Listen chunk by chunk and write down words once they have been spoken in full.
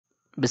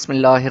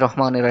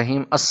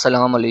बिस्मिल्लाहिर्रहमानिर्रहीम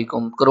अस्सलाम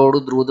वालेकुम।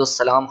 करोड़ों दुरूद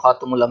सलाम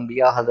खातमुल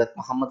अंबिया हज़रत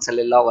मोहम्मद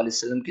सल्लल्लाहु अलैहि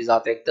वसल्लम की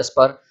ज़ात अक़दस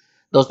पर।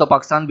 दोस्तों,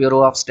 पाकिस्तान ब्यूरो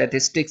ऑफ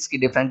स्टैटिस्टिक्स की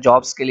डिफरेंट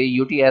जॉब्स के लिए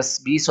यूटीएस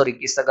 20 और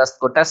 21 अगस्त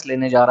को टेस्ट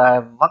लेने जा रहा है।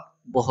 वक्त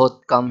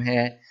बहुत कम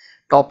है,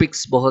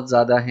 टॉपिक्स बहुत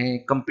ज़्यादा हैं,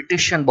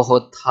 कंपटीशन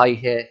बहुत हाई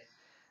है।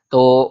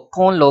 तो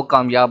कौन लोग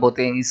कामयाब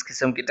होते हैं इस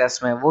किस्म के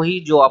टेस्ट में? वही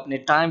जो अपने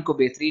टाइम को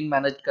बेहतरीन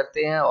मैनेज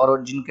करते हैं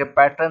और जिनके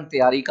पैटर्न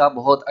तैयारी का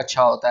बहुत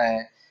अच्छा होता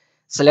है।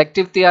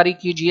 सेलेक्टिव तैयारी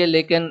कीजिए,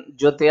 लेकिन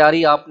जो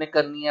तैयारी आपने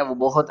करनी है वो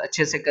बहुत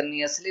अच्छे से करनी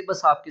है।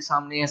 सिलेबस आपके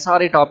सामने है,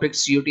 सारे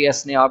टॉपिक्स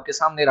यूटीएस ने आपके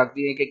सामने रख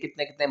दिए कि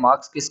कितने कितने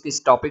मार्क्स किस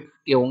किस टॉपिक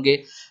के होंगे।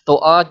 तो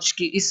आज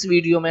की इस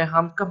वीडियो में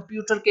हम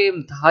कंप्यूटर के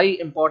इंतहाई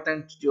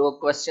इंपॉर्टेंट जो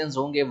क्वेश्चंस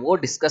होंगे वो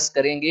डिस्कस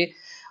करेंगे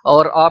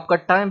और आपका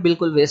टाइम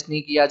बिल्कुल वेस्ट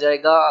नहीं किया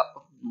जाएगा।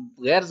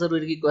 गैर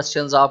ज़रूरी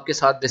क्वेश्चंस आपके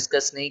साथ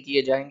डिस्कस नहीं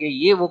किए जाएंगे।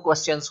 ये वो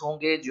क्वेश्चंस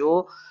होंगे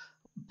जो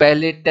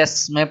पहले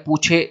टेस्ट में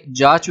पूछे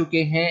जा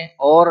चुके हैं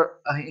और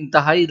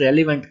इंतहाई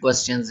रेलिवेंट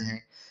क्वेश्चंस हैं।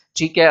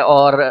 ठीक है,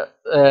 और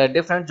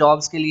डिफरेंट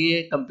जॉब्स के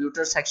लिए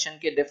कंप्यूटर सेक्शन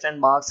के डिफरेंट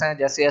मार्क्स हैं।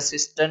 जैसे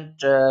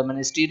असिस्टेंट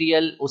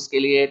मिनिस्टीरियल, उसके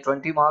लिए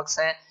 20 मार्क्स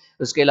हैं।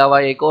 उसके अलावा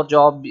एक और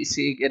जॉब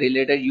इसी के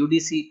रिलेटेड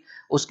यूडीसी,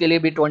 उसके लिए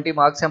भी 20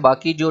 मार्क्स हैं।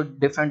 बाकी जो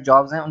डिफरेंट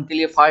जॉब्स हैं उनके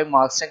लिए 5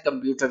 मार्क्स हैं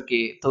कंप्यूटर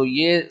के। तो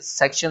ये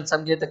सेक्शन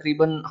समझे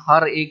तकरीबन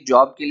हर एक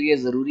जॉब के लिए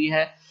ज़रूरी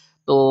है।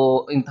 तो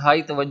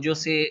इंतहाई तवज्जो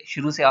से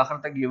शुरू से आखिर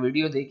तक ये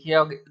वीडियो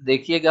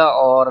देखिएगा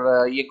और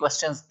ये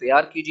क्वेश्चंस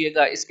तैयार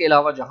कीजिएगा। इसके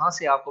अलावा जहाँ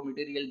से आपको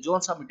मटेरियल, जो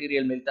सा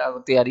मटेरियल मिलता है वो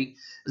तैयारी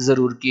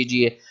ज़रूर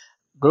कीजिए।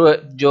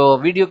 जो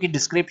वीडियो की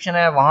डिस्क्रिप्शन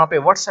है वहाँ पे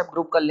व्हाट्सएप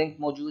ग्रुप का लिंक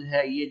मौजूद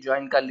है, ये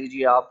ज्वाइन कर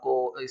लीजिए। आपको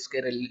इसके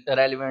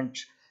रेलिवेंट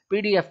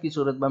पीडीएफ की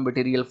सूरत में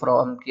मटेरियल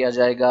फराहम किया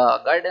जाएगा,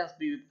 गाइडेंस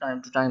भी टाइम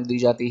टू टाइम दी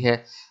जाती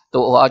है।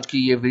 तो आज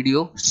की ये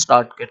वीडियो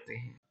स्टार्ट करते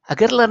हैं।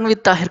 अगर लर्न विद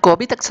ताहिर को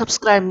अभी तक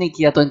सब्सक्राइब नहीं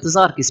किया तो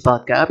इंतजार किस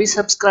बात का, अभी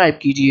सब्सक्राइब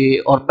कीजिए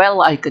और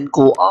बेल आइकन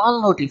को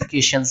ऑल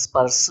नोटिफिकेशंस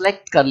पर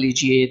सेलेक्ट कर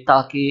लीजिए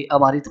ताकि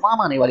हमारी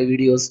तमाम आने वाली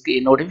वीडियोस की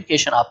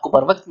नोटिफिकेशन आपको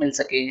बर वक्त मिल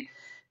सके।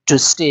 To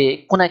stay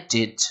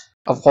connected.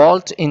 A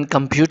fault in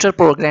computer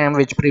program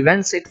which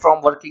prevents it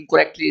from working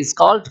correctly is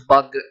called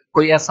bug।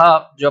 कोई ऐसा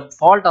जब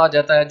फॉल्ट आ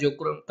जाता है जो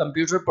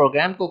कंप्यूटर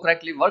प्रोग्राम को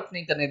करेक्टली वर्क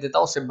नहीं करने देता,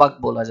 उसे बग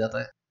बोला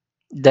जाता है।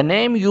 The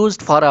name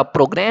used for a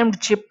programmed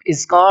chip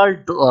is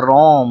called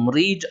ROM,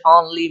 read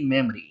only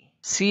memory।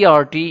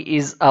 CRT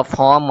is a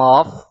form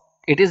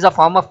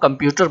of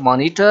computer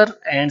monitor,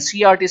 and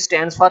CRT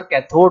stands for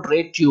cathode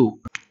ray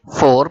tube।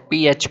 For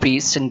PHP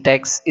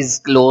syntax is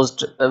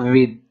closed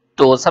with।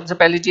 तो सबसे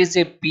पहली चीज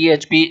ये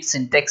PHP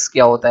syntax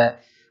क्या होता है?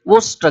 वो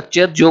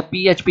structure जो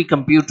PHP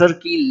कंप्यूटर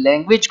की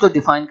लैंग्वेज को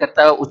डिफाइन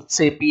करता है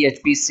उससे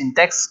PHP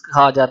syntax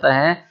कहा जाता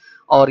है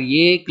और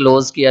ये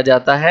क्लोज किया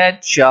जाता है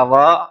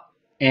जावा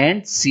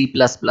and C++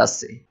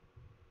 से।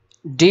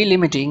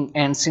 Delimiting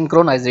and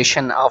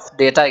synchronization of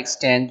data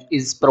exchange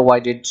is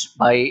provided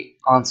by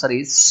answer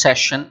is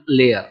session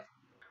layer।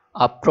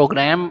 A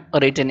program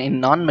written in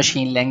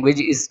non-machine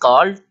language is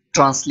called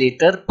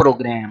translator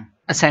program।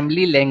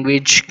 Assembly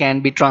language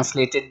can be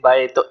translated by,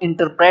 तो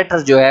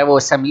interpreter जो है वो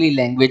assembly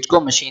language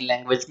को machine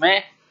language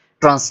में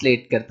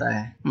translate करता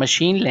है।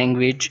 Machine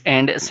language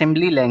and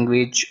assembly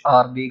language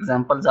are the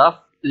examples of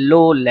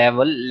low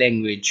level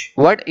language।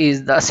 What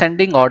is the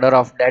ascending order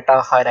of data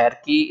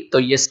hierarchy? तो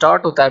ये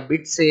start होता है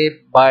bit से,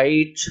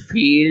 byte,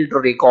 field,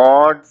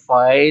 record,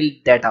 file,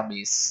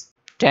 database।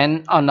 10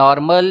 a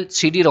normal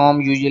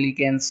CD-ROM usually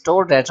can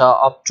store data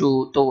up to,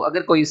 तो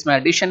अगर कोई इसमें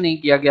addition नहीं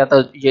किया गया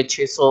तो ये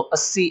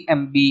 680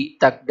 MB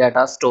तक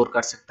डाटा स्टोर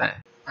कर सकता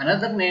है।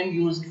 Another name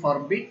used for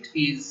bit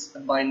is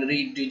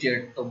binary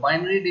digit। तो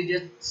binary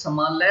digit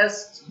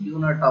smallest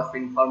unit of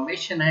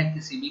information है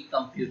किसी भी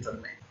कंप्यूटर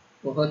में।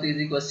 बहुत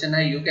इजी क्वेश्चन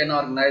है। You can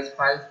organise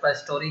files bye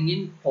storing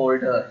in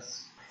folders.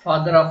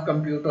 Father of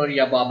computer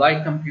या बाबाई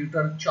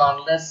कंप्यूटर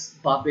चार्ल्स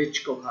बाबेज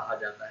को कहा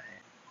जाता है।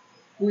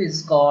 Who is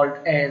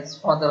called as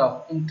father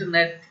of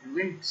internet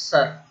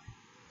windsurf?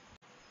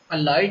 A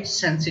light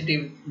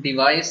sensitive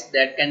device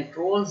that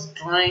controls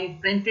drawing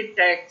printed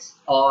text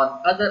or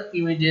other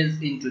images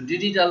into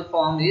digital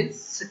form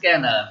is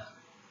scanner।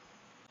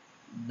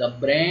 The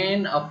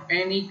brain of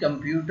any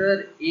computer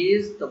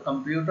is, तो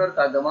computer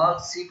का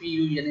दिमाग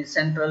CPU यानी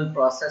central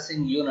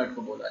processing unit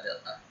को बोला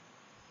जाता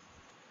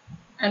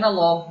है।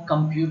 Analog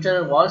computer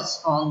works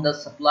on the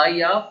supply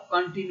of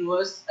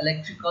continuous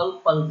electrical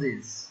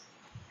pulses।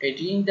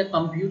 18 the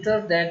computer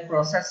that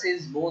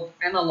processes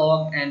both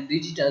analog and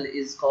digital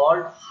is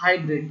called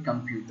hybrid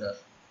computer।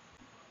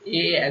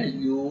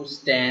 ALU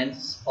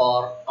stands for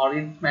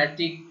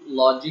arithmetic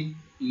logic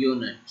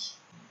unit।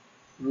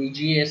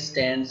 VGA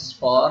stands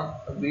for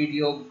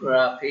video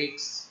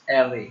graphics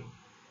array।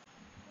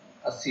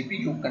 A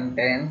CPU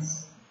contains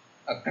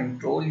a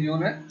control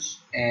unit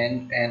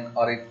and an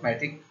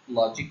arithmetic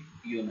logic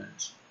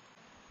unit।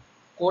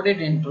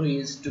 Coded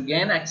entries to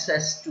gain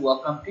access to a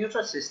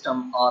computer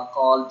system are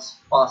called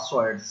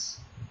passwords।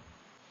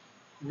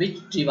 Which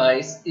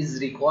device is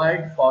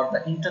required for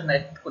the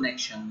internet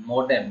connection?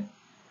 Modem।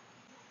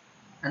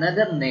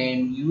 Another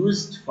name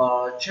used for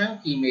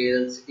junk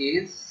emails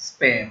is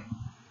spam।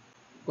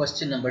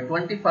 Question number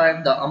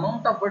 25. The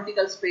amount of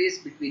vertical space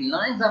between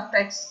lines of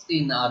text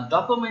in a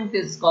document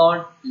is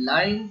called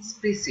line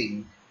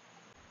spacing.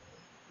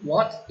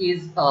 What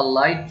is a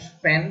light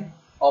pen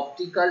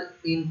optical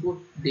input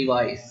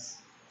device?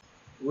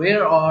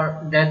 Where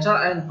are data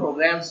and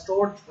programs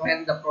stored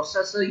when the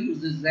processor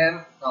uses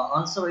them? The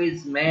answer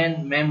is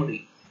main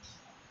memory.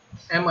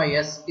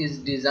 MIS is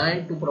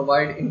designed to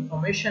provide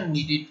information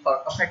needed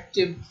for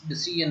effective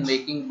decision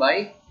making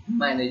by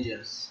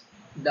managers.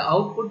 The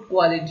output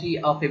quality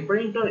of a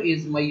printer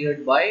is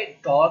measured by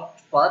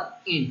dot per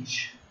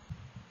inch.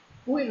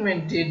 Who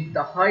invented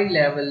the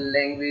high-level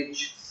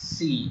language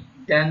C?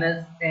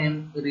 Dennis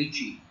M.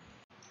 Ritchie.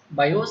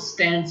 BIOS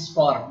stands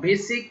for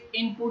Basic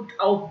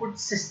Input-Output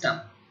System.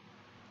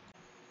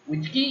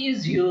 Which key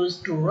is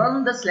used to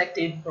run the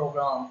selected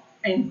program?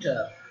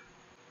 Enter.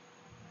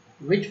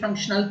 Which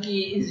functional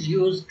key is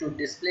used to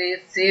display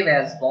Save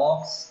As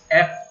box?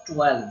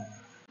 F12.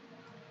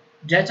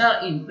 Data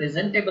in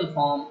presentable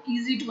form,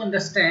 easy to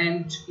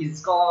understand,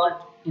 is called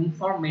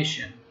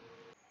information.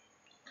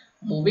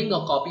 Moving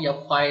a copy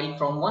of file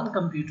from one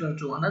computer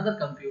to another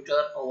computer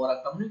over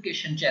a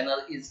communication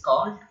channel is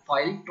called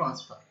file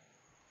transfer.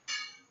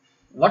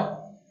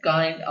 What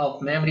kind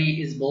of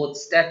memory is both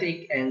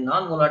static and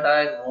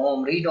non-volatile?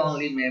 ROM,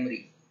 read-only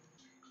memory.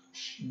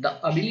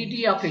 The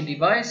ability of a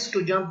device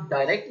to jump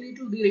directly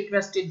to the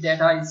requested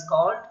data is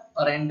called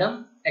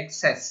random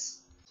access.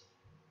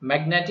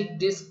 Magnetic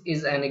disk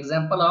is an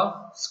example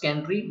of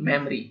secondary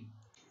memory.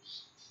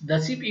 The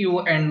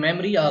CPU and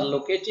memory are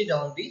located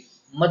on the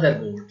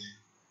motherboard.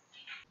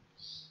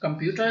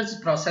 Computers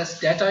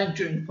process data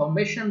into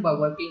information by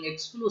working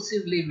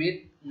exclusively with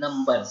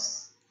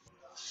numbers.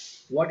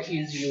 What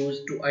is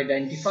used to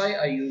identify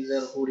a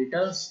user who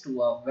returns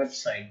to a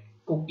website?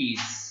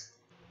 Cookies.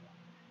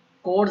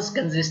 Codes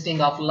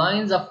consisting of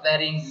lines of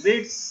varying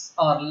widths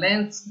or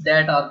lengths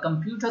that are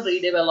computer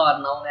readable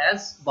are known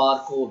as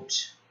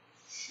barcodes.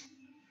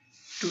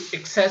 To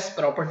access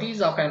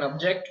properties of an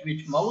object,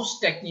 which mouse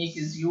technique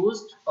is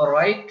used?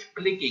 Right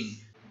clicking.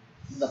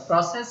 The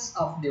process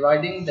of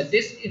dividing the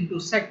disk into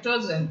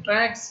sectors and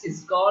tracks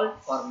is called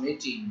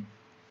formatting.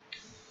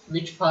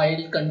 Which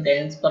file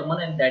contains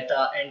permanent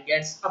data and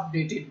gets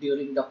updated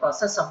during the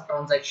process of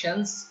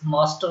transactions?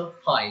 Master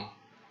file.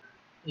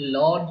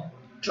 Load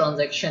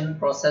transaction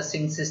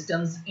processing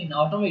systems in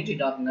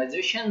automated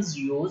organizations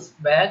use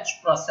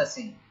batch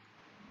processing.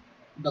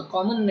 The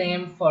common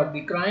name for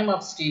the crime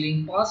of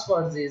stealing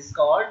passwords is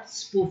called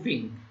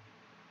spoofing.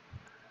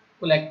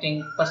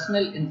 Collecting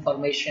personal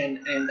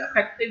information and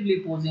effectively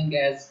posing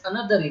as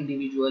another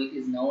individual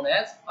is known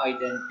as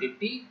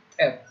identity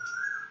theft.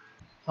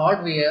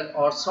 Hardware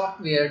or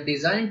software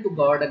designed to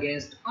guard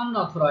against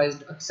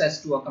unauthorized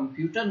access to a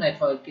computer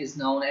network is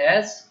known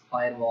as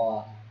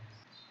firewall.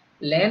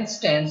 LAN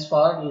stands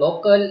for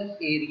local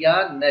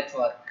area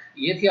network.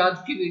 ये थी आज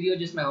की video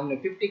जिसमें हमने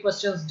 50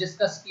 questions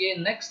discuss किए.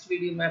 Next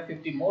video में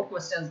 50 more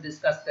questions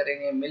discuss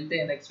करेंगे. मिलते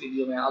हैं नेक्स्ट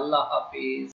वीडियो में. अल्लाह हाफिज.